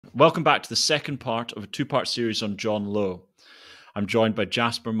Welcome back to the second part of a two-part series on John Lowe. I'm joined by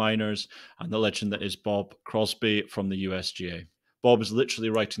Jasper Miners and the legend that is Bob Crosby from the USGA. Bob is literally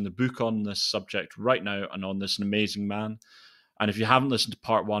writing the book on this subject right now and on this amazing man. And if you haven't listened to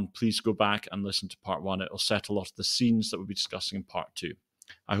part one, please go back and listen to part one. It'll set a lot of the scenes that we'll be discussing in part two.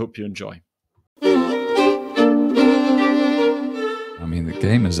 I hope you enjoy. I mean, the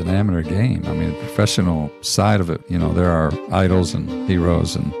game is an amateur game. I mean, the professional side of it, there are idols and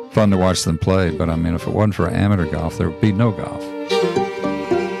heroes and fun to watch them play. But I mean, if it wasn't for amateur golf, there would be no golf.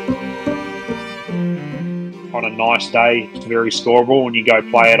 On a nice day, it's very scoreable, and you go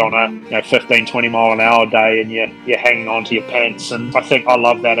play it on a 15, 20 mile an hour day, and you're hanging on to your pants. And I think I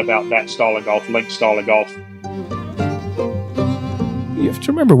love that about that style of golf, link style of golf. You have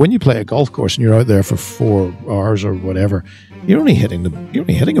to remember, when you play a golf course and you're out there for 4 hours or whatever, you're only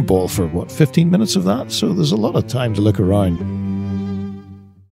hitting a ball for 15 minutes of that. So there's a lot of time to look around.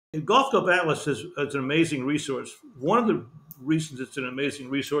 Golf Atlas is an amazing resource. One of the reasons it's an amazing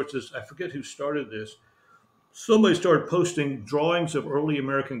resource is, I forget who started this. Somebody started posting drawings of early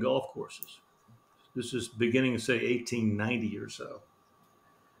American golf courses. This is beginning, say, 1890 or so.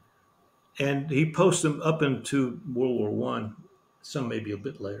 And he posts them up into World War I, some maybe a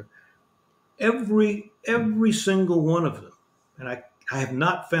bit later. Every single one of them, and I have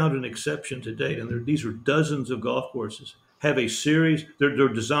not found an exception to date, and these are dozens of golf courses, have a series, they're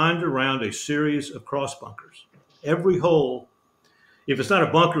designed around a series of cross bunkers. Every hole, if it's not a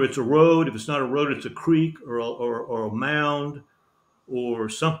bunker, it's a road. If it's not a road, it's a creek or a mound or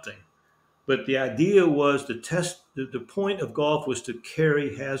something. But the idea was to test, the point of golf was to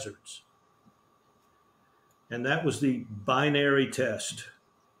carry hazards. And that was the binary test.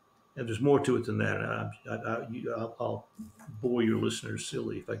 And there's more to it than that. I'll bore your listeners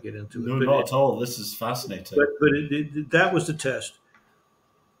silly if I get into it. No, not at all. This is fascinating. But that was the test.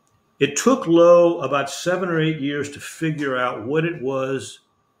 It took Lowe about 7 or 8 years to figure out what it was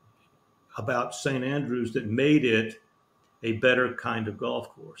about St. Andrews that made it a better kind of golf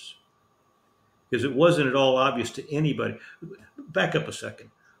course. Because it wasn't at all obvious to anybody. Back up a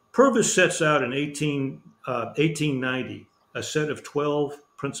second. Purvis sets out in 1890 a set of 12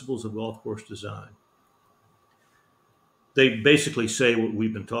 principles of golf course design. They basically say what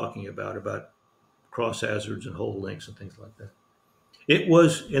we've been talking about cross hazards and hole lengths and things like that. It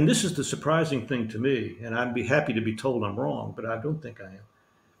was, and this is the surprising thing to me, and I'd be happy to be told I'm wrong, but I don't think I am.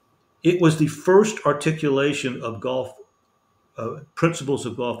 It was the first articulation of golf principles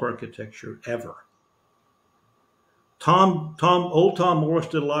of golf architecture ever. Old Tom Morris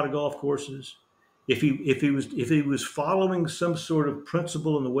did a lot of golf courses. If he was following some sort of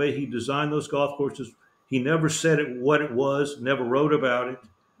principle in the way he designed those golf courses, he never said what it was, never wrote about it.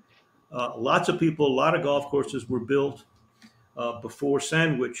 Lots of people, a lot of golf courses were built before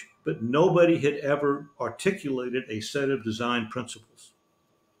Sandwich, but nobody had ever articulated a set of design principles.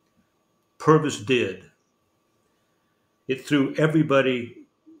 Purvis did. It threw everybody,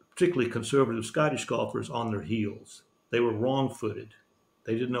 particularly conservative Scottish golfers, on their heels. They were wrong-footed.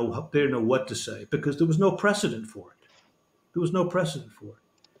 They didn't know what to say because there was no precedent for it. There was no precedent for it.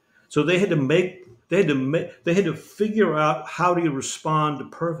 So they had to figure out how to respond to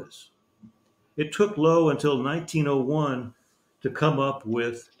Purvis. It took Lowe until 1901 to come up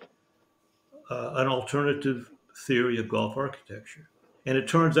with an alternative theory of golf architecture. And it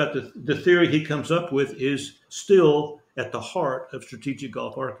turns out that the theory he comes up with is still at the heart of strategic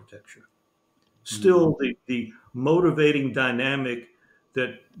golf architecture. Still the motivating dynamic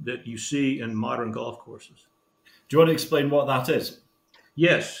that you see in modern golf courses. Do you want to explain what that is?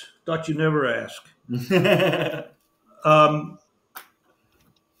 Yes, thought you'd never ask.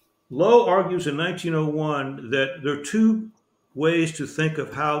 Lowe argues in 1901 that there are two ways to think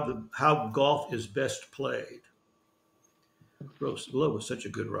of how golf is best played. Lowe was such a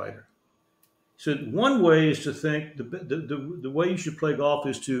good writer. He said one way is to think the way you should play golf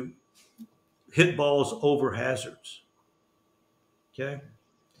is to hit balls over hazards. Okay.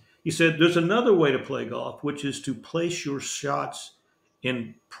 He said there's another way to play golf, which is to place your shots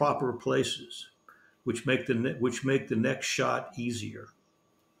in proper places, which make the next shot easier.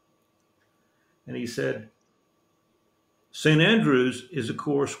 And he said, St. Andrews is a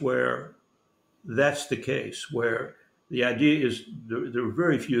course where that's the case, where the idea is there are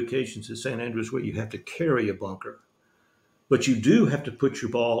very few occasions at St. Andrews where you have to carry a bunker, but you do have to put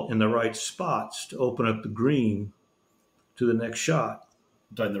your ball in the right spots to open up the green to the next shot.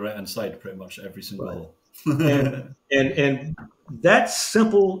 Down the right-hand side, pretty much every single hole. and that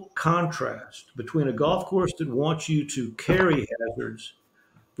simple contrast between a golf course that wants you to carry hazards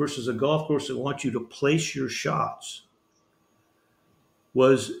versus a golf course that wants you to place your shots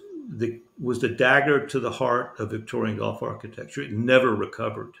was the dagger to the heart of Victorian golf architecture. It never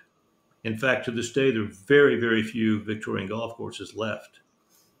recovered. In fact, to this day, there are very, very few Victorian golf courses left.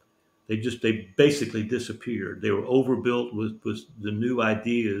 They basically disappeared. They were overbuilt with the new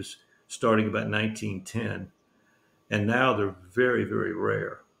ideas starting about 1910, and now they're very, very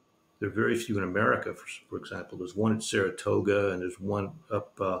rare. There are very few in America, for example. There's one at Saratoga, and there's one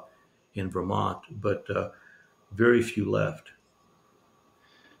up in Vermont, but very few left.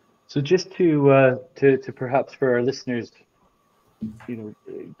 So just to perhaps for our listeners,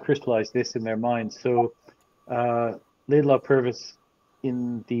 crystallize this in their minds. So Laidlaw Purvis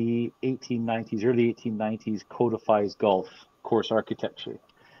in the 1890s, early 1890s, codifies golf course architecture,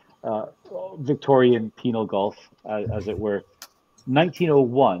 Victorian penal golf, as it were.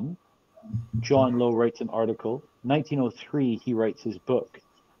 1901, John Lowe writes an article. 1903, he writes his book.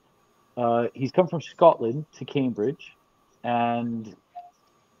 He's come from Scotland to Cambridge, and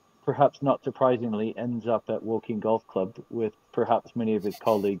perhaps not surprisingly, ends up at Woking Golf Club with perhaps many of his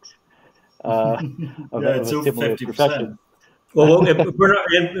colleagues of a similar profession. Well,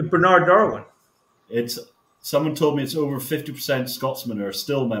 Bernard Darwin. Someone told me it's over 50% Scotsmen are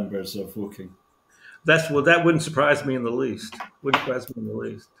still members of Woking. That wouldn't surprise me in the least. Wouldn't surprise me in the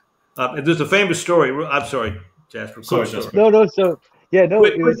least. There's a famous story. I'm sorry, Jasper. Sorry, Jasper. No. So yeah, no.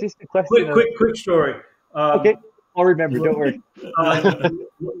 It was just a question. Quick story. Okay, I'll remember. Don't worry.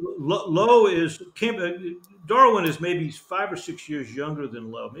 Lowe Darwin is maybe 5 or 6 years younger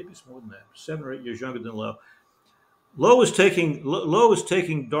than Lowe. Maybe it's more than that. 7 or 8 years younger than Lowe. Lowe is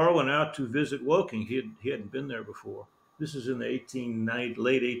taking Darwin out to visit Woking. He hadn't been there before. This is in the late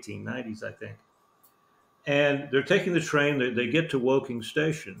 1890s, I think. And they're taking the train. They get to Woking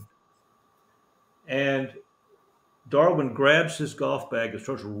Station, and Darwin grabs his golf bag and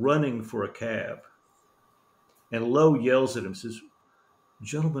starts running for a cab. And Lowe yells at him, says,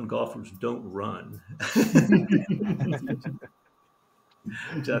 "Gentlemen golfers don't run."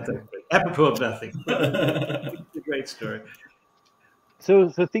 Apropos of nothing. It's a great story. So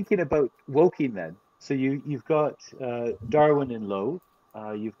thinking about Woking then, so you've got Darwin and Lowe,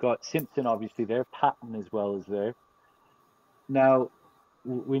 you've got Simpson obviously there, Patton as well as there. Now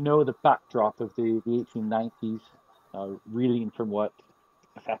we know the backdrop of the 1890s, reeling from what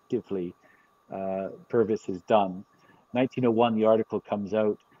effectively Purvis has done. 1901 the article comes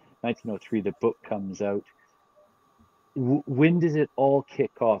out, 1903 the book comes out. When does it all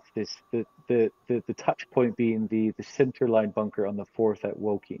kick off? The touch point being the centerline bunker on the 4th at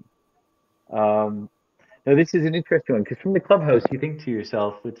Woking. Now this is an interesting one because from the clubhouse you think to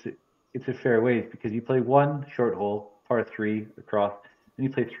yourself it's a fair wave because you play one short hole, par 3 across, and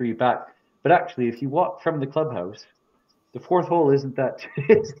you play 3 back. But actually, if you walk from the clubhouse, the 4th hole isn't too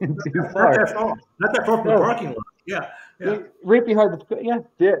far. Not that far from the parking lot. Yeah. Right behind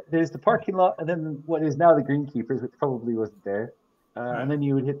there's the parking lot, and then what is now the greenkeepers, which probably wasn't there, and then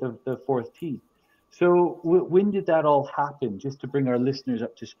you would hit the 4th tee. So when did that all happen? Just to bring our listeners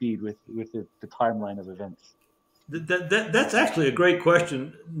up to speed with the timeline of events. That's actually a great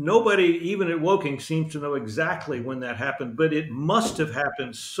question. Nobody, even at Woking, seems to know exactly when that happened, but it must have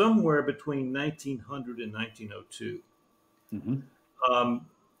happened somewhere between 1900 and 1902. Mm-hmm.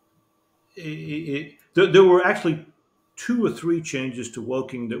 There were actually 2 or 3 changes to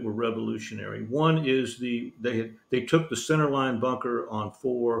Woking that were revolutionary. One is they took the centerline bunker on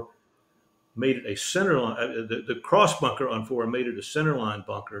 4, made it a centerline. The cross bunker on 4 made it a centerline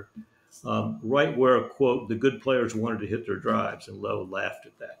bunker, right where, quote, the good players wanted to hit their drives, and Lowe laughed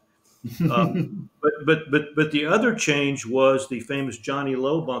at that. But the other change was the famous Johnny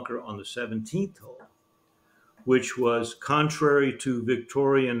Lowe bunker on the 17th hole, which was contrary to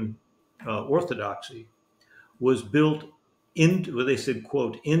Victorian orthodoxy, was built into, they said,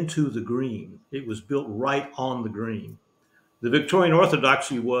 quote, into the green. It was built right on the green. The Victorian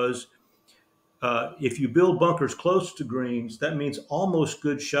orthodoxy was, if you build bunkers close to greens, that means almost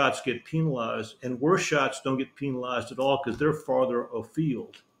good shots get penalized, and worse shots don't get penalized at all because they're farther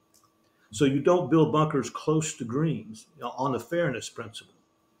afield. So you don't build bunkers close to greens on the fairness principle.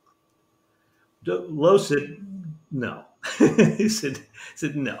 Lowe said no. he said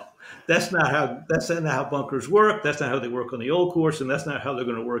no. That's not how bunkers work. That's not how they work on the old course, and that's not how they're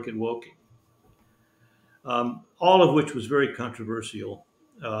going to work at Woking. All of which was very controversial.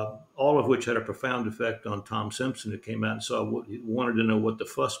 All of which had a profound effect on Tom Simpson, who came out and wanted to know what the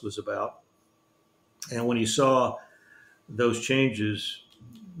fuss was about. And when he saw those changes,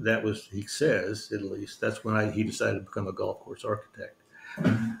 that was, he says, at least, that's when he decided to become a golf course architect.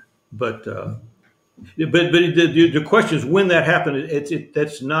 But the question is when that happened.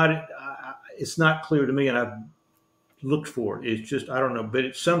 It's not clear to me, and I've looked for it. It's just, I don't know, but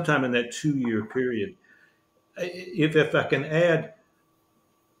it's sometime in that 2-year period. If I can add,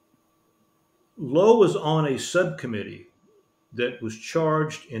 Lowe was on a subcommittee that was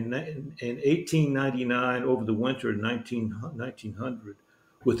charged in 1899 over the winter of 1900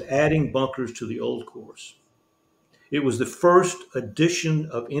 with adding bunkers to the old course. It was the first addition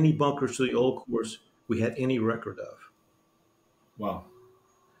of any bunkers to the old course we had any record of. Wow.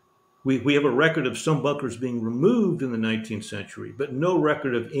 We have a record of some bunkers being removed in the 19th century, but no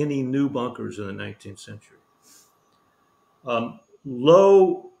record of any new bunkers in the 19th century.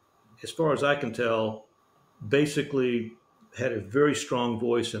 Lowe, as far as I can tell, basically had a very strong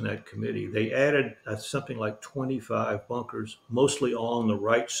voice in that committee. They added something like 25 bunkers, mostly on the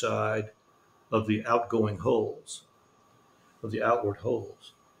right side of the outgoing holes, of the outward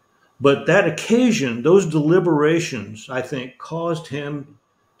holes. But that occasion, those deliberations, I think, caused him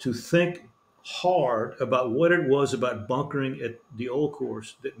to think hard about what it was about bunkering at the old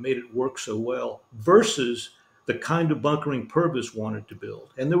course that made it work so well versus the kind of bunkering Purvis wanted to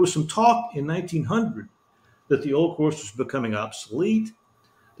build. And there was some talk in 1900 that the old course was becoming obsolete,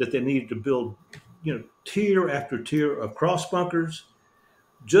 that they needed to build, tier after tier of cross bunkers,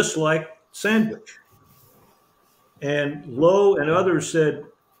 just like Sandwich. And Lowe and others said,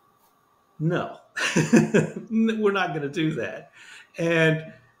 no, we're not going to do that.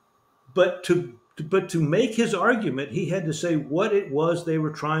 But to make his argument, he had to say what it was they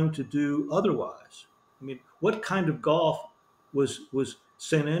were trying to do otherwise. I mean, what kind of golf was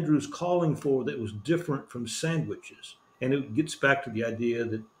St. Andrews calling for that was different from Sandwich's? And it gets back to the idea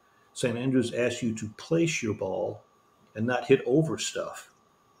that St. Andrews asks you to place your ball and not hit over stuff.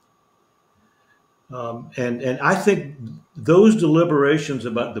 And I think those deliberations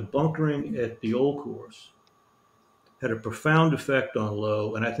about the bunkering at the old course had a profound effect on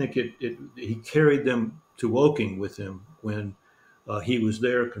Lowe, and I think he carried them to Woking with him when he was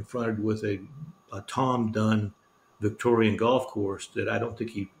there confronted with a Tom Dunn Victorian golf course that I don't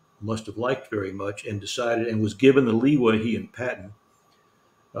think he must have liked very much, and decided and was given the leeway, he and Patton,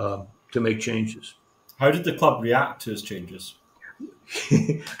 to make changes. How did the club react to his changes?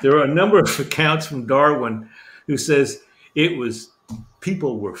 There are a number of accounts from Darwin who says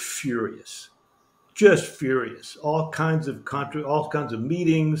people were furious, just furious. All kinds of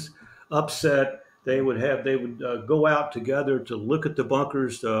meetings, upset. They would go out together to look at the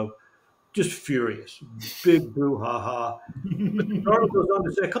bunkers, just furious, big brouhaha. But Darwin goes on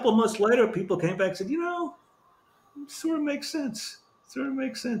to say, a couple of months later, people came back and said, it sort of makes sense.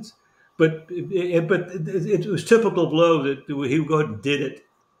 But it was typical of Lowe that he would go ahead and did it,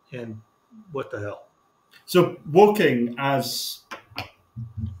 and what the hell. So Woking, as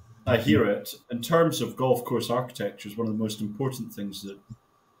I hear it, in terms of golf course architecture, is one of the most important things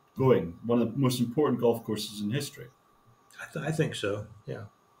one of the most important golf courses in history. I think so, yeah.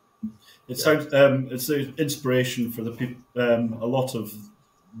 It sounds it's the inspiration for the people, a lot of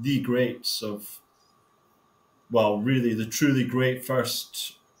the greats of, really the truly great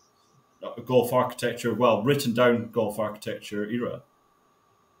first golf architecture, written down golf architecture era.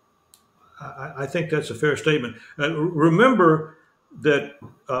 I think that's a fair statement. Remember that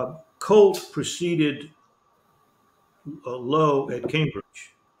Colt preceded Lowe at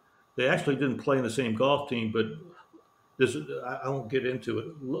Cambridge. They actually didn't play in the same golf team, but I won't get into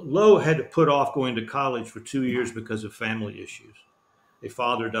it. Lowe had to put off going to college for 2 years because of family issues. A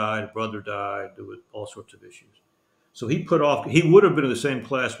father died, a brother died, there were all sorts of issues. So he put off. He would have been in the same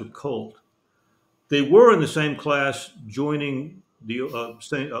class with Colt. They were in the same class, joining the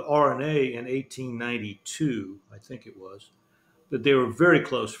RNA in 1892, I think it was. But they were very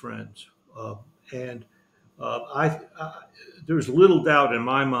close friends, and there's little doubt in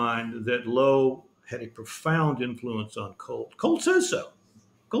my mind that Lowe had a profound influence on Colt. Colt says so.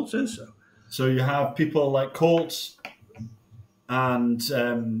 So you have people like Colt, and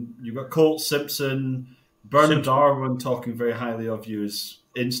you've got Colt, Simpson, Bernard Darwin talking very highly of you as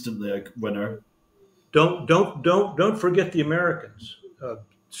instantly a winner. Don't forget the Americans.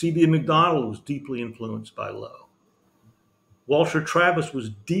 C.B. Macdonald was deeply influenced by Lowe. Walter Travis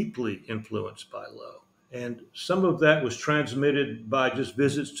was deeply influenced by Lowe, and some of that was transmitted by just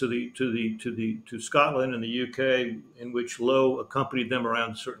visits to Scotland and the UK, in which Lowe accompanied them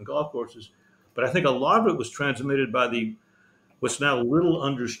around certain golf courses. But I think a lot of it was transmitted by what's now little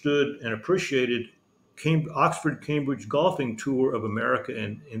understood and appreciated Oxford-Cambridge golfing tour of America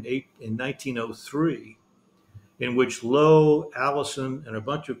in 1903, in which Lowe, Allison, and a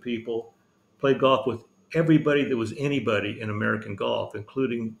bunch of people played golf with everybody that was anybody in American golf,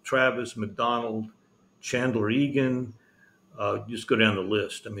 including Travis, McDonald, Chandler Egan. Just go down the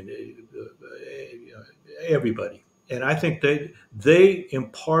list. I mean, everybody. and I think they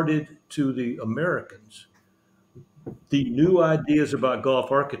imparted to the Americans the new ideas about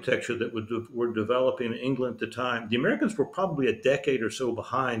golf architecture that were developing in England at the time. The Americans were probably a decade or so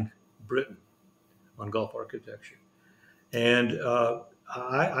behind Britain on golf architecture, and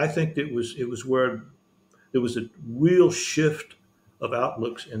I think it was where there was a real shift of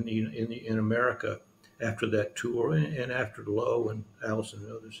outlooks in America after that tour and after Lowe and Allison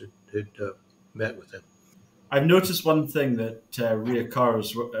and others had met with him. I've noticed one thing that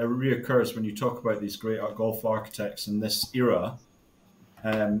reoccurs when you talk about these great golf architects in this era,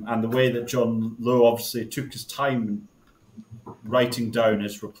 and the way that John Lowe obviously took his time writing down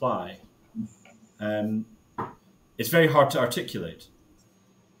his reply. It's very hard to articulate.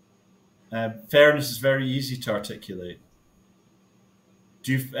 Fairness is very easy to articulate.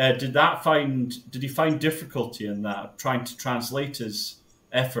 Did he find difficulty in that, trying to translate his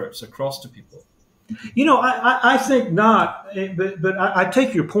efforts across to people? I think not, but I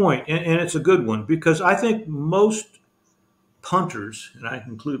take your point, and it's a good one, because I think most punters, and I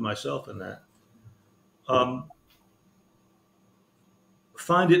include myself in that,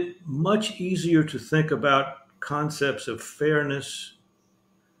 find it much easier to think about concepts of fairness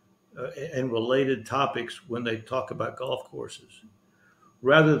and related topics when they talk about golf courses,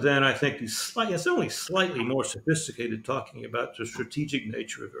 rather than, I think, it's only slightly more sophisticated talking about the strategic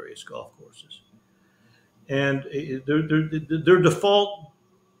nature of various golf courses. And their default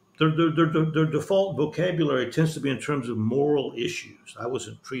vocabulary tends to be in terms of moral issues. I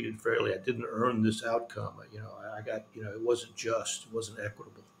wasn't treated fairly. I didn't earn this outcome. I got, it wasn't just, it wasn't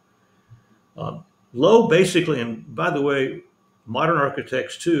equitable. Lowe basically, and by the way, modern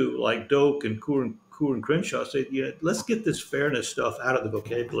architects too, like Doak and Coor and Crenshaw, say, let's get this fairness stuff out of the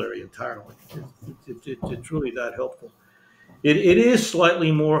vocabulary entirely. It's really that helpful. It is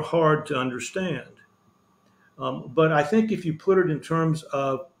slightly more hard to understand. But I think if you put it in terms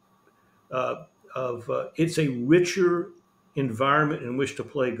of it's a richer environment in which to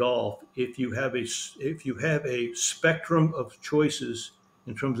play golf if you have a spectrum of choices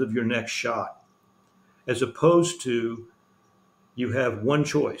in terms of your next shot, as opposed to you have one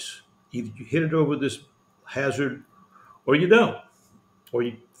choice. Either you hit it over this hazard, or you don't, or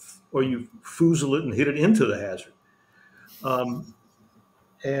you foozle it and hit it into the hazard.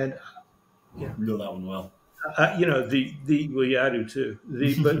 And you know that one well. Well, yeah, I do too.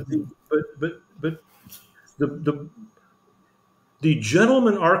 The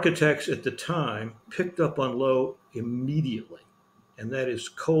gentleman architects at the time picked up on Lowe immediately, and that is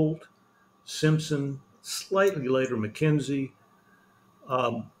Colt, Simpson, slightly later McKenzie.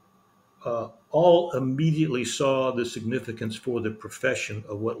 All immediately saw the significance for the profession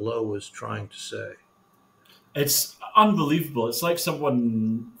of what Lowe was trying to say. It's unbelievable. It's like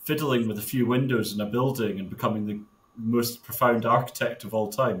someone fiddling with a few windows in a building and becoming the most profound architect of all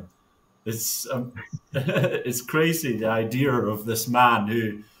time. It's it's crazy, the idea of this man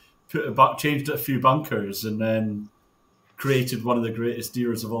who changed a few bunkers and then created one of the greatest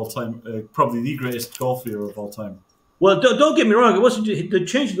eras of all time, probably the greatest golf era of all time. Well, don't get me wrong. It wasn't the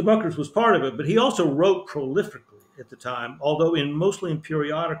change of the bunkers was part of it, but he also wrote prolifically at the time, although mostly in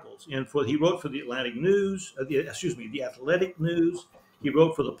periodicals. And he wrote for the Atlantic News, the Athletic News. He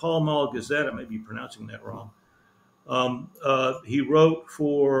wrote for the Pall Mall Gazette. I may be pronouncing that wrong. He wrote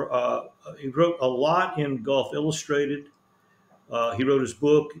a lot in Golf Illustrated. He wrote his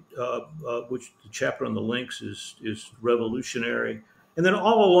book, which the chapter on the links is revolutionary. And then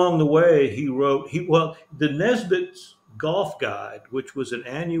all along the way, he wrote the Nesbitt's Golf Guide, which was an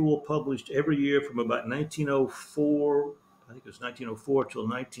annual published every year from about 1904, I think it was 1904 till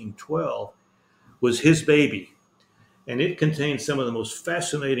 1912, was his baby. And it contains some of the most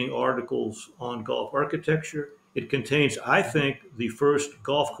fascinating articles on golf architecture. It contains, I think, the first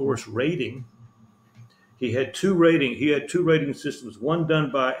golf course rating. He had two rating systems, one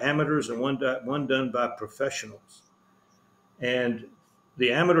done by amateurs and one done by professionals. And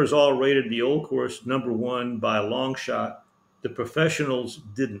the amateurs all rated the old course number one by a long shot. The professionals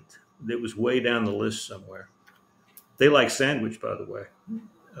didn't. It was way down the list somewhere. They like sandwich, by the way.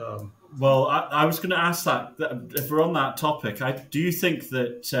 Well, I was going to ask that if we're on that topic, do you think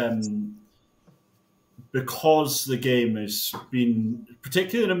that because the game has been,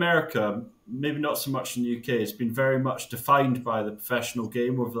 particularly in America, maybe not so much in the UK, it's been very much defined by the professional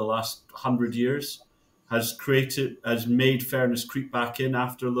game over the last 100 years, has made fairness creep back in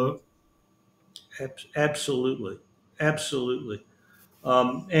after Lowe? Absolutely.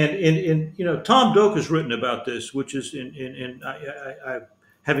 And Tom Doak has written about this, which is I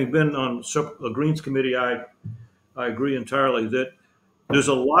having been on a Greens committee, I agree entirely that there's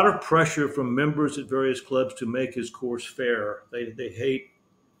a lot of pressure from members at various clubs to make his course fair. They hate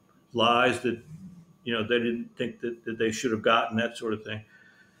lies that, they didn't think that they should have gotten, that sort of thing.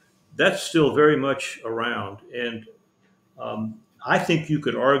 That's still very much around. And I think you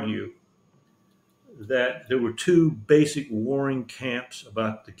could argue that there were two basic warring camps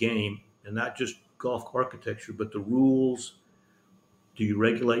about the game, and not just golf architecture, but the rules. Do you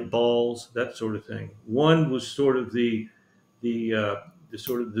regulate balls? That sort of thing. One was sort of the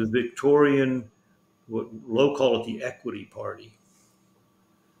Victorian, what Lowe call it, the equity party,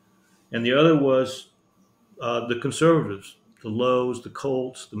 and the other was the conservatives, the Lowes, the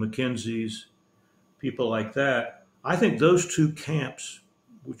Colts, the McKenzies, people like that. I think those two camps,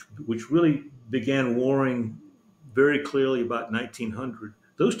 which really began warring very clearly about 1900,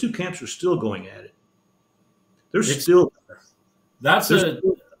 those two camps are still going at it.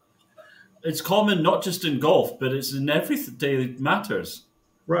 It's common not just in golf, but it's in everyday matters,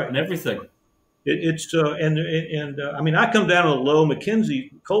 right? In everything. I mean, I come down to the Lowe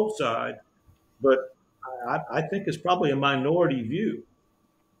McKenzie Colt side, but I think it's probably a minority view,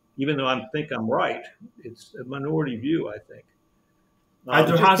 even though I think I'm right. It's a minority view, I think.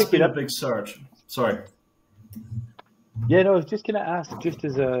 There has been a big surge. Sorry. Yeah, no, I was just going to ask, just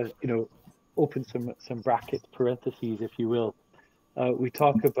as a, open some bracket parentheses, if you will. We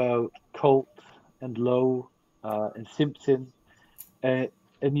talk about Colt and Lowe and Simpson, and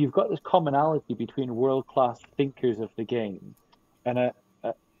you've got this commonality between world-class thinkers of the game and a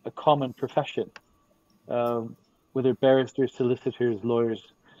common profession, whether barristers, solicitors,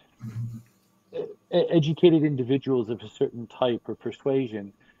 lawyers, educated individuals of a certain type or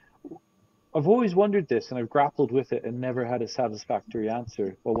persuasion. I've always wondered this, and I've grappled with it and never had a satisfactory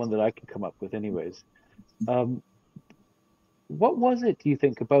answer, or one that I can come up with anyways. What was it, do you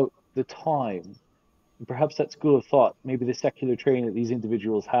think, about the time, and perhaps that school of thought, maybe the secular training that these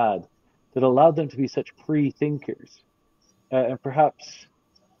individuals had, that allowed them to be such free thinkers, and perhaps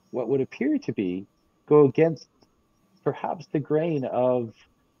what would appear to be go against perhaps the grain of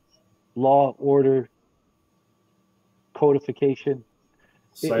law, order, codification?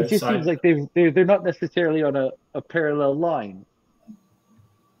 It just seems like they're not necessarily on a parallel line.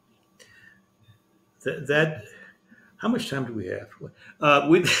 That how much time do we have? All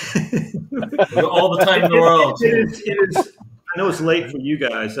the time in the world. It is. I know it's late for you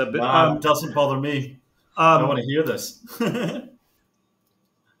guys, but doesn't bother me. I want to hear this.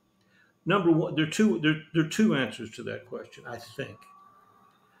 Number one, there are two answers to that question, I think.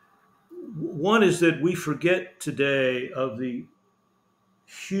 One is that we forget today of the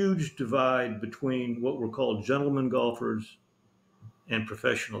huge divide between what were called gentlemen golfers and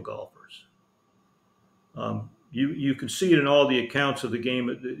professional golfers. You can see it in all the accounts of the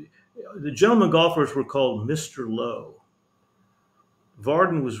game. The gentlemen golfers were called Mr. Lowe.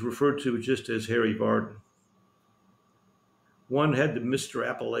 Varden was referred to just as Harry Varden. One had the Mr.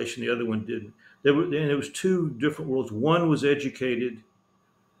 appellation, the other one didn't. There was two different worlds. One was educated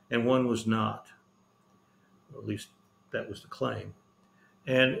and one was not. Or at least that was the claim.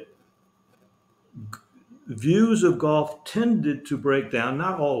 And views of golf tended to break down,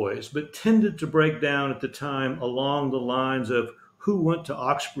 not always, but tended to break down at the time along the lines of who went to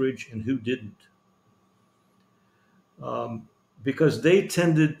Oxbridge and who didn't. Because they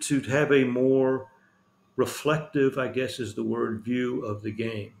tended to have a more reflective, I guess is the word, view of the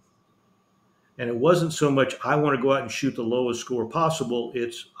game. And it wasn't so much, I want to go out and shoot the lowest score possible.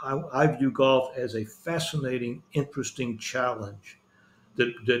 It's, I view golf as a fascinating, interesting challenge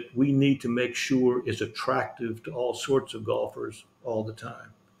that we need to make sure is attractive to all sorts of golfers all the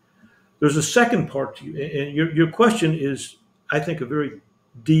time. There's a second part to you, and your question is, I think, a very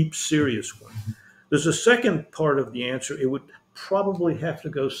deep, serious one. There's a second part of the answer. It would probably have to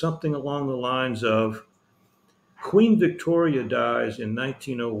go something along the lines of Queen Victoria dies in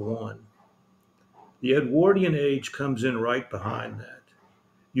 1901. The Edwardian age comes in right behind that.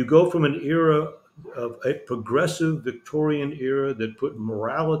 You go from an era of a progressive Victorian era that put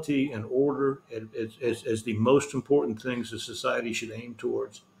morality and order as the most important things a society should aim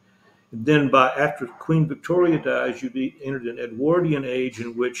towards. And then after Queen Victoria dies, you entered an Edwardian age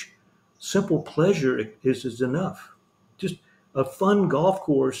in which simple pleasure is enough. Just a fun golf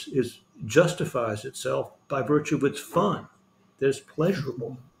course justifies itself by virtue of its fun. That's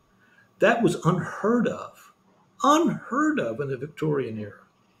pleasurable. That was unheard of in the Victorian era.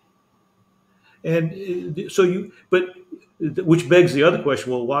 And so which begs the other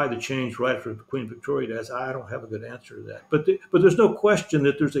question, well, why the change right after Queen Victoria dies? I don't have a good answer to that. But there's no question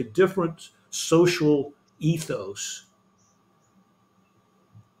that there's a different social ethos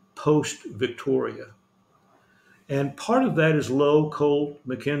post-Victoria. And part of that is Lowe, Colt,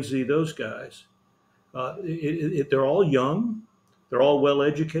 McKenzie, those guys. They're all young. They're all well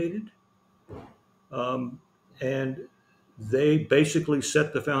educated. And they basically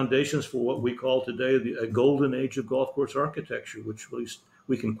set the foundations for what we call today a golden age of golf course architecture, which at least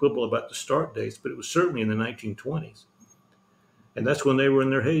we can quibble about the start dates, but it was certainly in the 1920s. And that's when they were in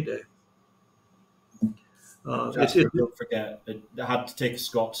their heyday. Jasper, don't forget, it had to take a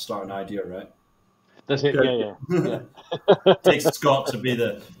Scot to start an idea, right? That's it. Yeah. Takes a Scot to be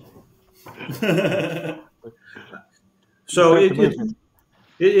the. So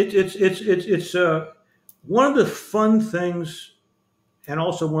it's one of the fun things, and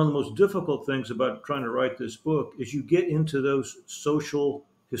also one of the most difficult things about trying to write this book is you get into those social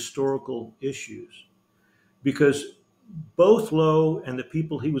historical issues, because both Lowe and the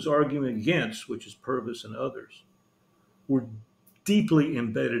people he was arguing against, which is Purvis and others, were deeply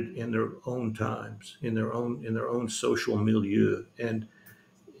embedded in their own times, in their own social milieu, and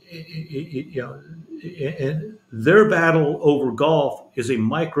and their battle over golf is a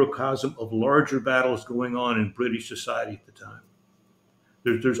microcosm of larger battles going on in British society at the time.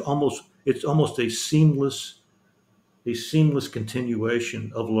 It's almost a seamless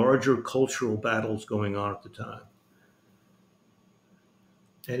continuation of larger cultural battles going on at the time.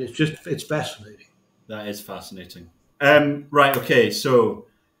 And it's fascinating. That is fascinating. Right, okay, so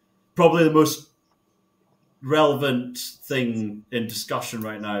probably the most relevant thing in discussion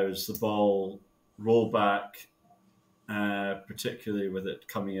right now is the ball rollback, particularly with it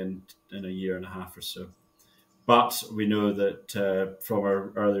coming in a year and a half or so. But we know that from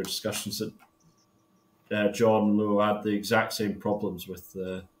our earlier discussions that John Lowe had the exact same problems with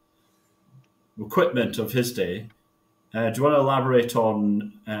the equipment of his day. Do you want to elaborate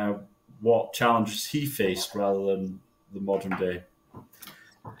on what challenges he faced rather than the modern day?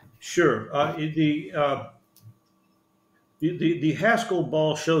 Sure. The Haskell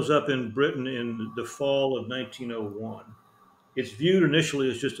ball shows up in Britain in the fall of 1901. It's viewed initially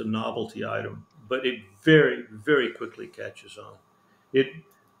as just a novelty item, but it very, very quickly catches on.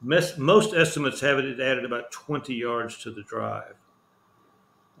 Most estimates have it added about 20 yards to the drive.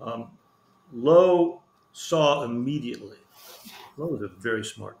 Lowe saw immediately, Lowe was a very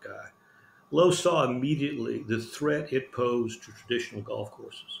smart guy. Lowe saw immediately the threat it posed to traditional golf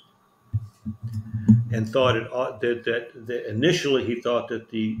courses, and thought that initially he thought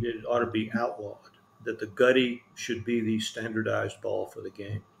that it ought to be outlawed, that the gutty should be the standardized ball for the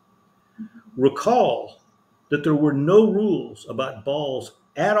game. Recall that there were no rules about balls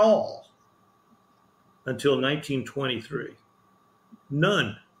at all until 1923.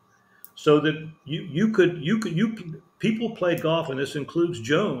 None. So that people played golf, and this includes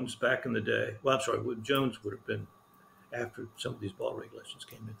Jones back in the day. Well, I'm sorry, Jones would have been after some of these ball regulations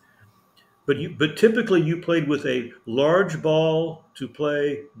came in. But typically you played with a large ball to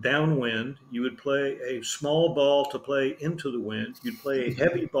play downwind. You would play a small ball to play into the wind. You'd play a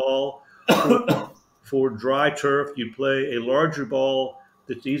heavy ball for dry turf. You'd play a larger ball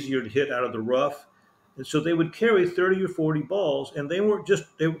that's easier to hit out of the rough. And so they would carry 30 or 40 balls, and they weren't just,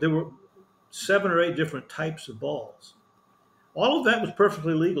 they were 7 or 8 different types of balls. All of that was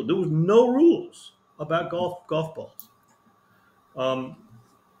perfectly legal. There was no rules about golf balls.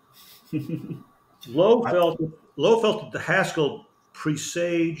 Lowe felt that the Haskell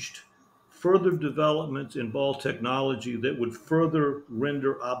presaged further developments in ball technology that would further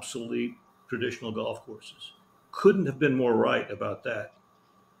render obsolete traditional golf courses. Couldn't have been more right about that.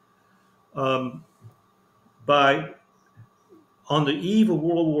 On the eve of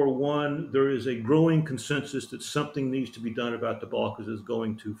World War I, there is a growing consensus that something needs to be done about the ball because it's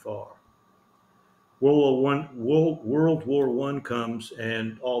going too far. World War I comes,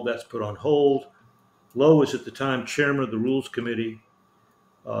 and all that's put on hold. Lowe is at the time chairman of the Rules Committee.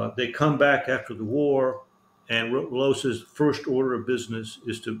 They come back after the war, and Lowe says first order of business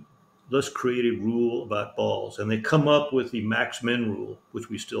is to let's create a rule about balls. And they come up with the Max Min rule, which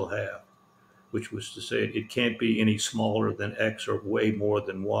we still have, which was to say it can't be any smaller than X or way more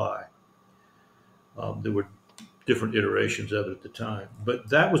than Y. There were different iterations of it at the time. But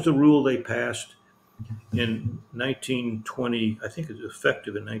that was the rule they passed in 1920. I think it was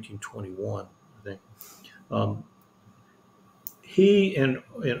effective in 1921, I think. He and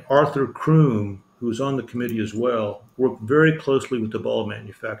Arthur Kroom, who was on the committee as well, worked very closely with the ball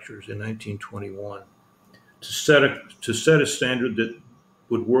manufacturers in 1921 to set a standard that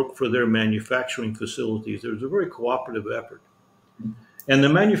would work for their manufacturing facilities. There was a very cooperative effort. And the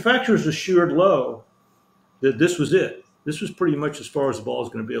manufacturers assured Lowe that this was it. This was pretty much as far as the ball is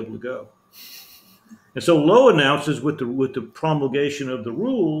going to be able to go. And so Lowe announces with the promulgation of the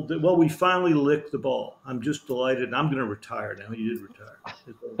rule that, well, we finally licked the ball. I'm just delighted. And I'm going to retire now. He did retire.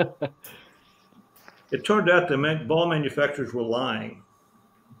 It turned out the ball manufacturers were lying.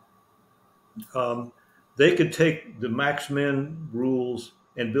 They could take the max min rules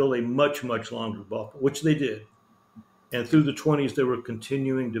and build a much, much longer ball, which they did. And through the 20s, there were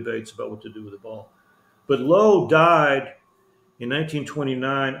continuing debates about what to do with the ball. But Lowe died in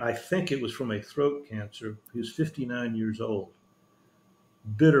 1929. I think it was from a throat cancer. He was 59 years old.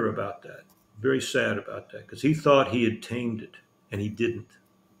 Bitter about that, very sad about that, because he thought he had tamed it, and he didn't.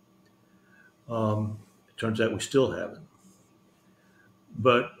 It turns out we still haven't.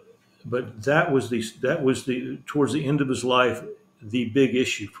 But that was towards the end of his life, the big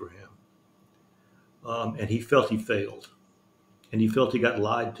issue for him. And he felt he failed, and he felt he got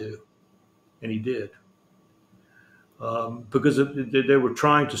lied to, and he did. Because they were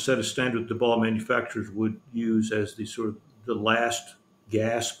trying to set a standard the ball manufacturers would use as the sort of the last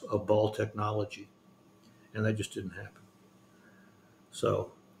gasp of ball technology, and that just didn't happen.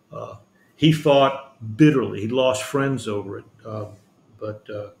 So he fought bitterly. He lost friends over it, but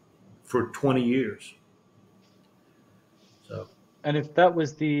for 20 years. So. And if that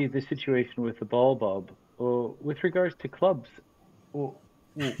was the situation with the ball, Bob, with regards to clubs,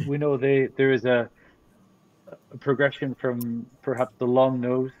 we know there is a progression from perhaps the long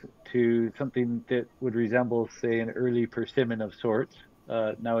nose to something that would resemble, say, an early persimmon of sorts.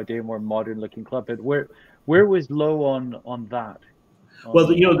 Nowadays, a more modern-looking club. But where was Lowe on that? Well,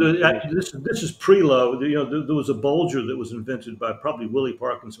 this is pre-Lowe. There was a bulger that was invented by probably Willie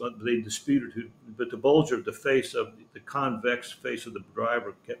Parkins, but they disputed who. But the bulger, the face of the convex face of the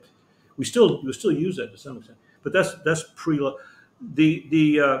driver, we still use that to some extent. But that's pre-Lowe. The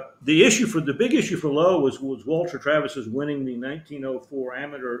big issue for Lowe was Walter Travis's winning the 1904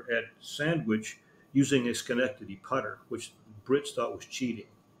 amateur at Sandwich using a Schenectady putter, which the Brits thought was cheating.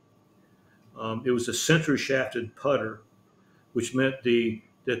 It was a center shafted putter, which meant the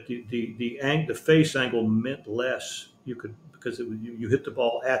face angle meant less. You could, because you hit the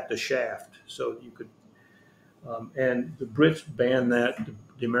ball at the shaft, so you could. And the Brits banned that.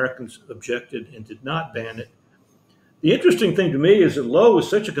 The Americans objected and did not ban it. The interesting thing to me is that Lowe was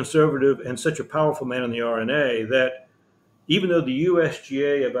such a conservative and such a powerful man in the R&A that even though the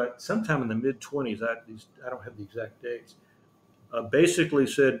USGA about sometime in the mid-20s, I don't have the exact dates, basically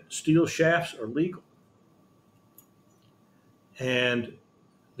said steel shafts are legal. And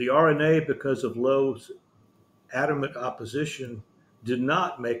the R&A, because of Lowe's adamant opposition, did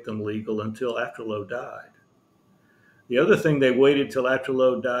not make them legal until after Lowe died. The other thing they waited till after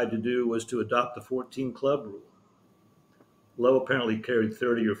Lowe died to do was to adopt the 14 club rule. Lowe apparently carried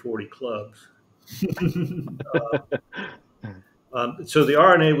 30 or 40 clubs. So the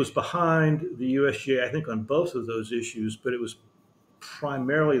R&A was behind the USGA, I think, on both of those issues, but it was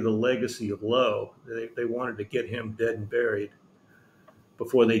primarily the legacy of Lowe. They wanted to get him dead and buried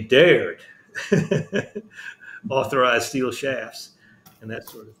before they dared authorize steel shafts and that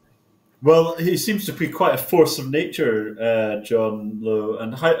sort of thing. Well, he seems to be quite a force of nature, John Lowe.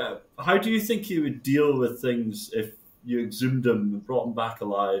 And how do you think he would deal with things if you exhumed him and brought him back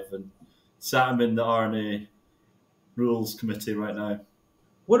alive and sat him in the R&A Rules Committee right now?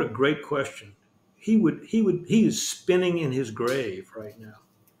 What a great question. He is spinning in his grave right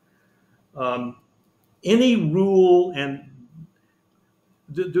now. Any rule, and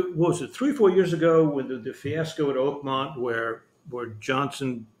what was it, 3 or 4 years ago with the fiasco at Oakmont where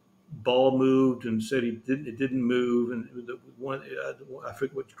Johnson ball moved and said it didn't move, and I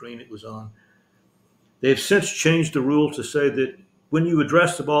forget which green it was on. They have since changed the rule to say that when you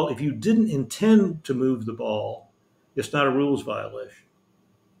address the ball, if you didn't intend to move the ball, it's not a rules violation.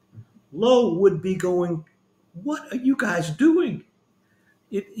 Lowe would be going, what are you guys doing?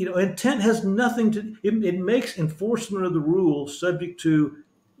 Intent has nothing to. It makes enforcement of the rules subject to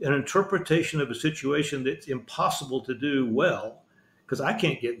an interpretation of a situation that's impossible to do well, because I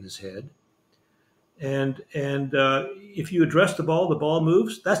can't get in his head. And if you address the ball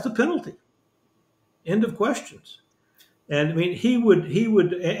moves. That's the penalty. End of questions. And I mean, he would,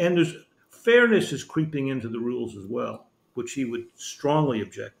 and there's fairness is creeping into the rules as well, which he would strongly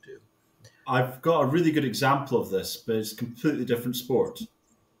object to. I've got a really good example of this, but it's a completely different sport.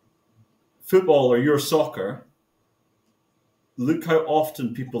 Football or your soccer, look how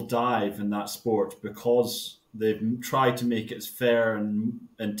often people dive in that sport because they've tried to make it as fair and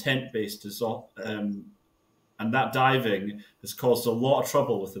intent-based as and that diving has caused a lot of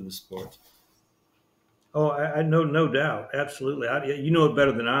trouble within the sport. Oh, I know, no doubt, absolutely. You know it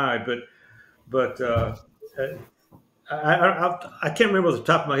better than I, but I can't remember off the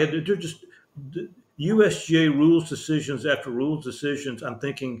top of my head. They're just USGA rules decisions after rules decisions, I'm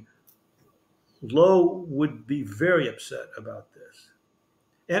thinking Lowe would be very upset about this.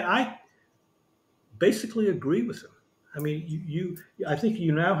 And I basically agree with him. I mean, I think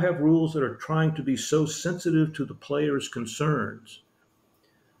you now have rules that are trying to be so sensitive to the player's concerns,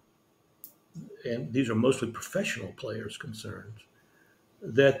 and these are mostly professional players' concerns,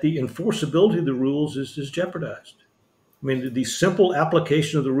 that the enforceability of the rules is jeopardized. I mean, the simple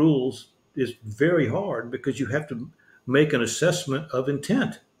application of the rules is very hard because you have to make an assessment of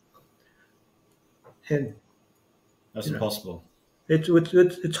intent. And That's impossible.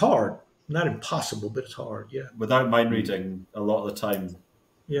 It's hard. Not impossible, but it's hard. Yeah. Without mind reading, a lot of the time,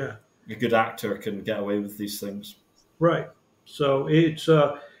 yeah, a good actor can get away with these things. Right. So it's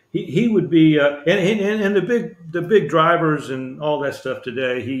he would be and the big drivers and all that stuff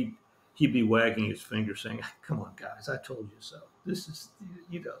today. He'd be wagging his finger saying, "Come on, guys, I told you so. This is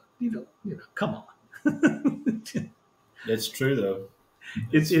you know, come on." It's true though.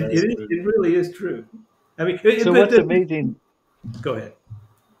 It really is true. I mean, so what's amazing? Go ahead.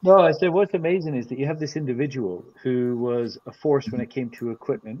 No, I said what's amazing is that you have this individual who was a force when it came to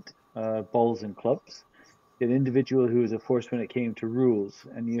equipment, balls and clubs, an individual who was a force when it came to rules,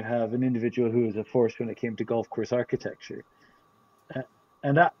 and you have an individual who was a force when it came to golf course architecture.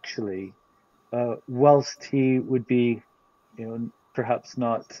 And actually, whilst he would be, perhaps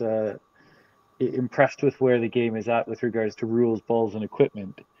not impressed with where the game is at with regards to rules, balls, and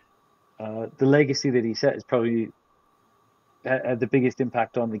equipment, the legacy that he set is probably had the biggest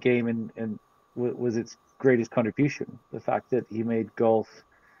impact on the game and was its greatest contribution. The fact that he made golf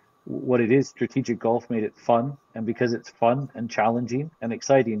what it is, strategic golf, made it fun, and because it's fun and challenging and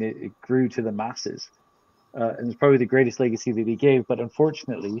exciting, it grew to the masses. And it's probably the greatest legacy that he gave. But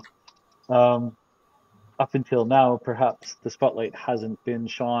unfortunately, up until now, perhaps the spotlight hasn't been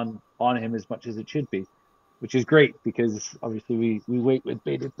shone on him as much as it should be, which is great because obviously we wait with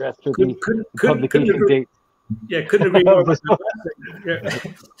bated breath for the publication date. Yeah, couldn't agree more about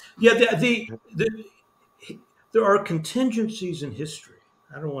that. Yeah, there are contingencies in history.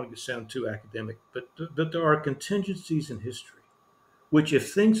 I don't want to sound too academic, but there are contingencies in history which,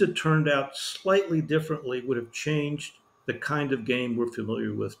 if things had turned out slightly differently, would have changed the kind of game we're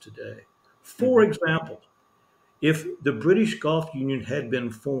familiar with today. For example, if the British Golf Union had been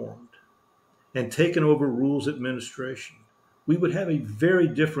formed and taken over rules administration, we would have a very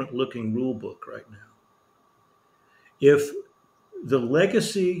different looking rule book right now. If the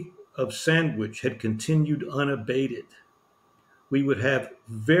legacy of Sandwich had continued unabated, we would have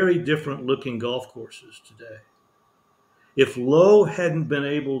very different looking golf courses today. If Lowe hadn't been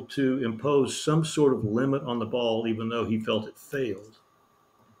able to impose some sort of limit on the ball, even though he felt it failed,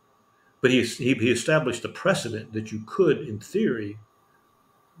 but he established a precedent that you could, in theory,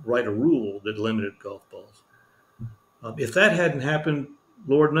 write a rule that limited golf balls. If that hadn't happened,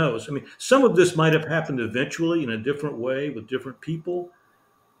 Lord knows. I mean, some of this might have happened eventually in a different way with different people,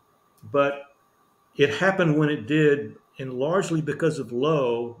 but it happened when it did, and largely because of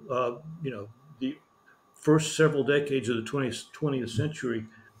Lowe. The first several decades of the 20th century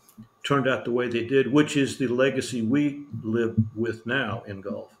turned out the way they did, which is the legacy we live with now in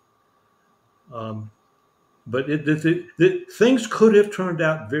golf. But things could have turned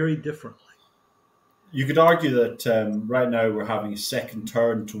out very differently. You could argue that right now we're having a second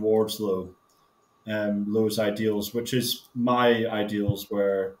turn towards Lowe, Lowe's ideals, which is my ideals,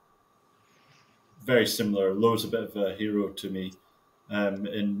 were very similar. Lowe's a bit of a hero to me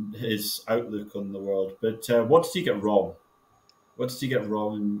in his outlook on the world. But what did he get wrong? What did he get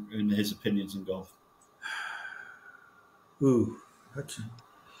wrong in his opinions in golf? Ooh,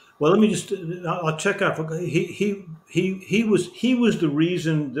 well, let me just. I'll check out. He was the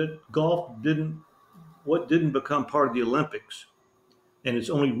reason that golf didn't become part of the Olympics, and it's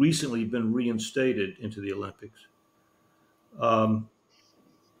only recently been reinstated into the Olympics.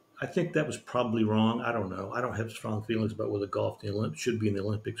 I think that was probably wrong. I don't know. I don't have strong feelings about whether golf should be in the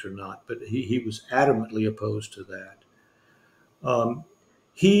Olympics or not, but he was adamantly opposed to that. I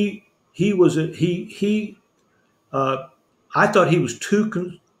thought he was too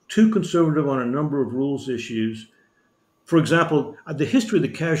conservative on a number of rules issues. For example, the history of the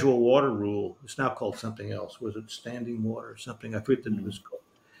casual water rule is now called something else. Was it standing water or something? I forget that it was called.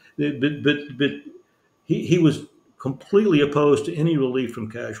 But he was completely opposed to any relief from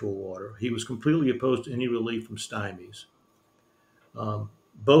casual water. He was completely opposed to any relief from stymies.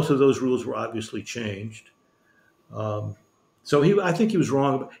 Both of those rules were obviously changed. So I think he was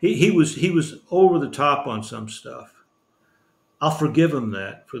wrong. He was over the top on some stuff. I'll forgive him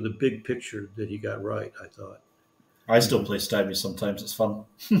that for the big picture that he got right, I thought. I still play stymies sometimes. It's fun.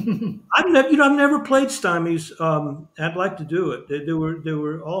 I've never played stymies. I'd like to do it. There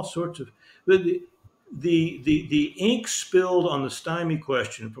were all sorts of the ink spilled on the stymie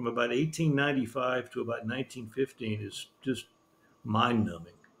question from about 1895 to about 1915 is just mind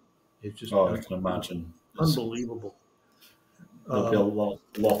numbing. It's just I can imagine. Unbelievable. There'll be a lot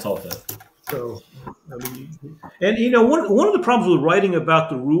of it. So, I mean, and one of the problems with writing about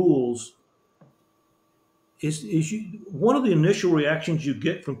the rules is one of the initial reactions you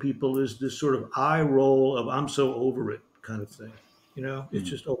get from people is this sort of eye roll of "I'm so over it" kind of thing. It's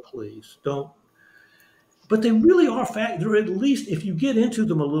just, oh please don't. But they really are they're at least, if you get into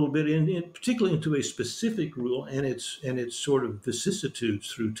them a little bit, and particularly into a specific rule and its sort of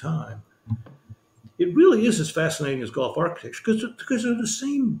vicissitudes through time, it really is as fascinating as golf architecture because they're the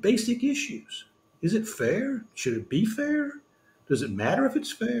same basic issues. Is it fair? Should it be fair? Does it matter if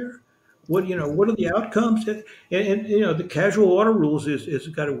it's fair? What are the outcomes? And the casual water rules is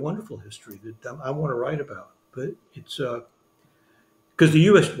got a wonderful history that I want to write about. But it's because the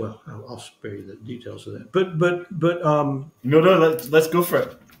U.S. Well, I'll spare you the details of that. But no, let's go for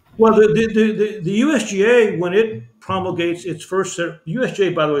it. Well, the USGA, when it promulgates its first set,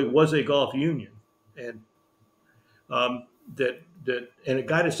 USGA, by the way, was a golf union, and and it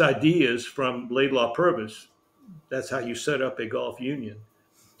got its ideas from Laidlaw Purvis. That's how you set up a golf union.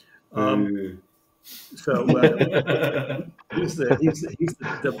 So he's the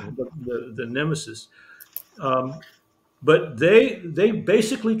nemesis. But they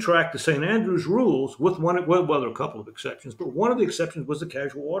basically tracked the St. Andrews rules with there were a couple of exceptions, but one of the exceptions was the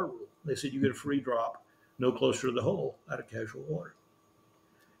casual water rule. They said you get a free drop no closer to the hole out of casual water.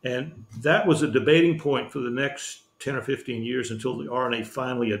 And that was a debating point for the next 10 or 15 years until the R&A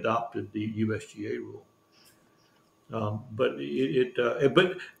finally adopted the USGA rule. But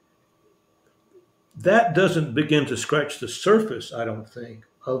that doesn't begin to scratch the surface, I don't think,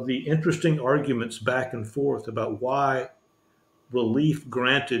 of the interesting arguments back and forth about why relief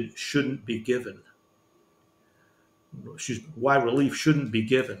granted shouldn't be given. Why relief shouldn't be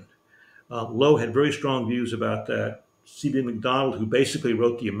given. Lowe had very strong views about that. C.B. Macdonald, who basically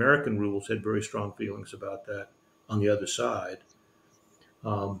wrote the American rules, had very strong feelings about that on the other side,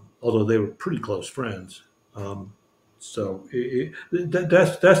 although they were pretty close friends. So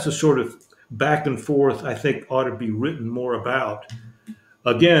that's the sort of back and forth I think ought to be written more about.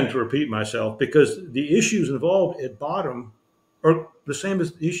 Again, to repeat myself, because the issues involved at bottom are the same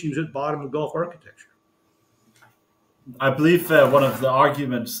as the issues at bottom of golf architecture. I believe one of the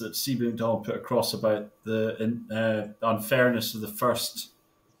arguments that C.B. Macdonald put across about the unfairness of the first,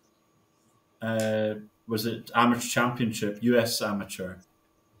 was it amateur championship, US amateur,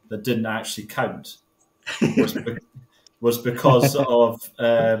 that didn't actually count, was because there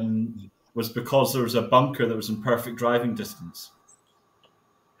was a bunker that was in perfect driving distance.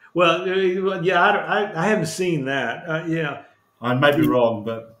 Well, yeah, I haven't seen that. Yeah, I might be wrong,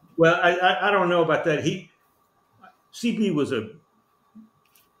 but I don't know about that. CB was a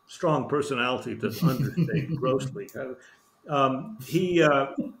strong personality to understate grossly. He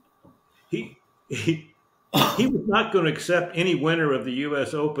was not going to accept any winner of the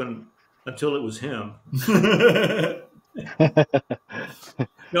U.S. Open until it was him.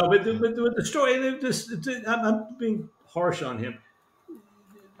 No, but the story. I'm being harsh on him.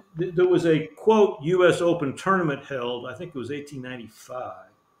 There was a quote U.S. Open tournament held. I think it was 1895,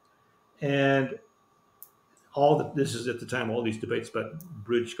 and this is at the time all these debates about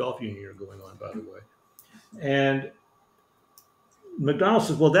British Golf Union are going on, by the way. And McDonald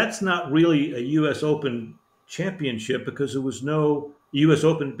says, well, that's not really a U.S. Open championship because there was no U.S.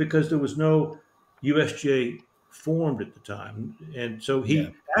 Open because there was no USGA formed at the time. And so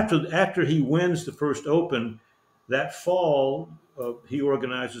after he wins the first Open that fall, he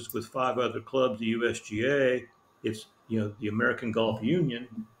organizes with 5 other clubs the USGA. It's the American Golf Union,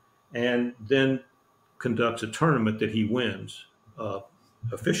 and then conducts a tournament that he wins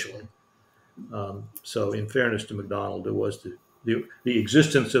officially. So in fairness to McDonald, there was the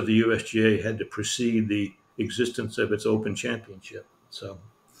existence of the USGA had to precede the existence of its Open Championship. So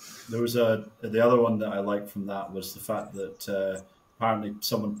there was the other one that I liked from that was the fact that apparently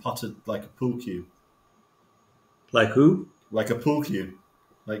someone putted like a pool cue. Like who? Like a pool cue.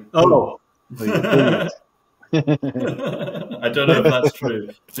 Like I don't know if that's true.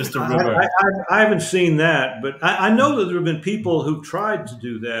 Just a rumor. I haven't seen that, but I know that there have been people who've tried to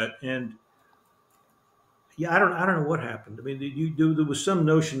do that, and I don't know what happened. I mean, there was some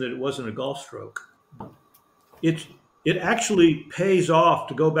notion that it wasn't a golf stroke. It actually pays off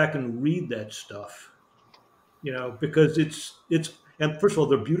to go back and read that stuff, because it's and first of all,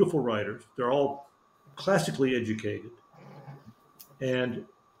 they're beautiful writers. They're all classically educated, and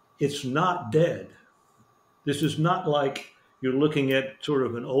it's not dead. This is not like you're looking at sort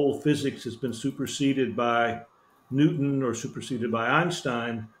of an old physics that's been superseded by Newton or superseded by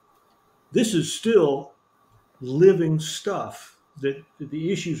Einstein. This is still living stuff that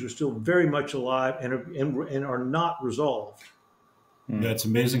the issues are still very much alive and are not resolved. Yeah, it's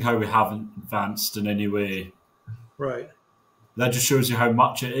amazing how we haven't advanced in any way. Right. That just shows you how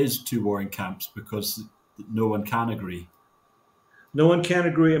much it is two warring camps, because no one can agree. No one can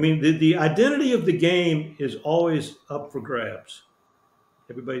agree. I mean, the identity of the game is always up for grabs.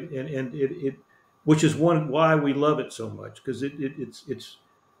 Everybody, and it which is why we love it so much, because it's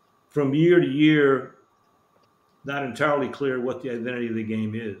from year to year not entirely clear what the identity of the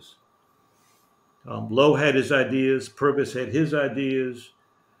game is. Lowe had his ideas, Purvis had his ideas,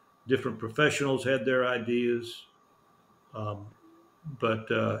 different professionals had their ideas, but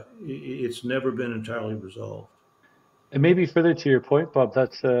it's never been entirely resolved. And maybe further to your point, Bob,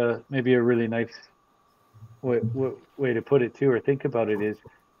 that's maybe a really nice way to put it too, or think about it, is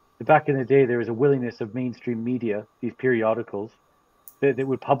that back in the day there was a willingness of mainstream media, these periodicals, that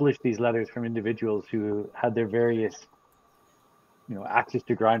would publish these letters from individuals who had their various, axes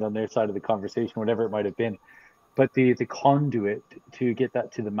to grind on their side of the conversation, whatever it might have been. But the conduit to get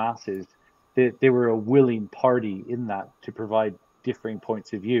that to the masses, they were a willing party in that to provide differing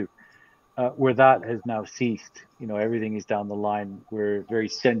points of view. Where that has now ceased, everything is down the line. We're very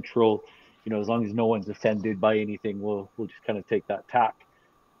central, as long as no one's offended by anything, we'll just kind of take that tack.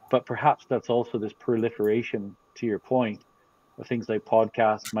 But perhaps that's also this proliferation, to your point, of things like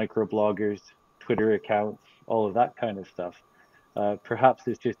podcasts, microbloggers, Twitter accounts, all of that kind of stuff. Perhaps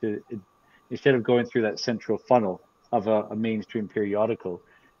it's just instead of going through that central funnel of a mainstream periodical,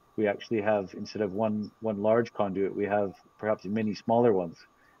 we actually have, instead of one large conduit, we have perhaps many smaller ones.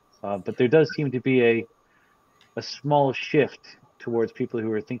 But there does seem to be a small shift towards people who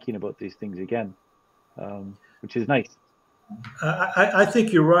are thinking about these things again, which is nice. I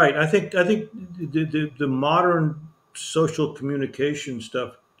think you're right. I think the modern social communication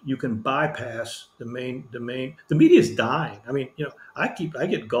stuff, you can bypass the media is dying. I mean, I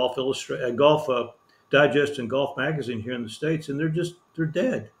get Golf Digest and Golf Magazine here in the States, and they're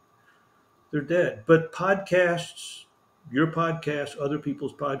dead. They're dead. But podcasts, your podcast, other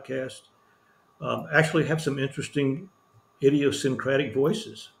people's podcasts, actually have some interesting idiosyncratic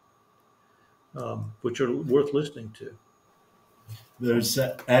voices, which are worth listening to. There's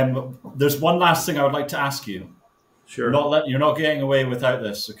one last thing I would like to ask you. Sure. You're not getting away without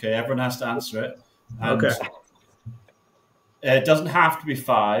this, okay? Everyone has to answer it. And okay. It doesn't have to be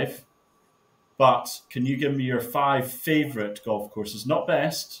 5, but can you give me your 5 favorite golf courses? Not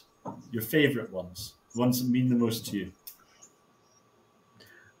best, your favorite ones. The ones that mean the most to you.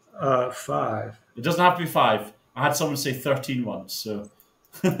 5. It doesn't have to be 5. I had someone say 13 once, so.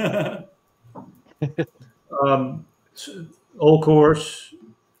 Old Course,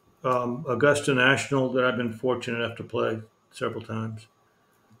 Augusta National, that I've been fortunate enough to play several times.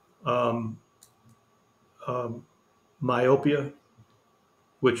 Myopia,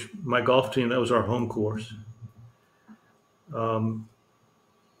 which my golf team, that was our home course.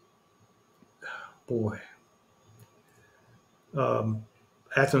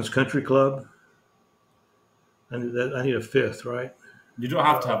 Athens Country Club. I need a 5th, right? You don't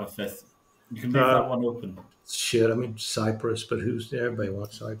have to have a 5th. You can leave that one open. Shit, I mean Cyprus, but everybody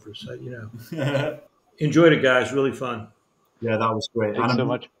wants Cyprus, Enjoyed it, guys. Really fun. Yeah, that was great. Thanks so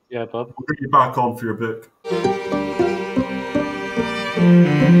much. Yeah, Bob. We'll bring you back on for your book.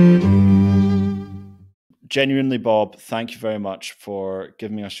 Genuinely, Bob, thank you very much for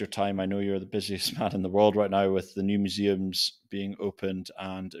giving us your time. I know you're the busiest man in the world right now with the new museums being opened,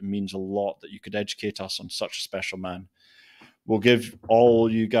 and it means a lot that you could educate us on such a special man. We'll give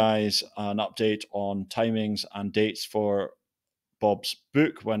all you guys an update on timings and dates for Bob's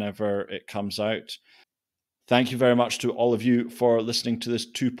book whenever it comes out. Thank you very much to all of you for listening to this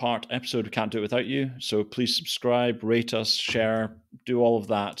 2-part episode. We can't do it without you. So please subscribe, rate us, share, do all of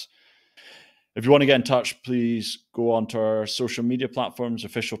that. If you want to get in touch, please go on to our social media platforms,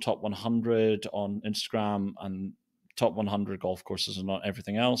 official Top 100 on Instagram and Top 100 golf courses and not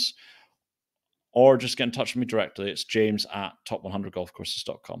everything else. Or just get in touch with me directly. It's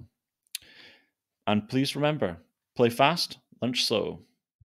james@top100golfcourses.com. And please remember, play fast, lunch slow.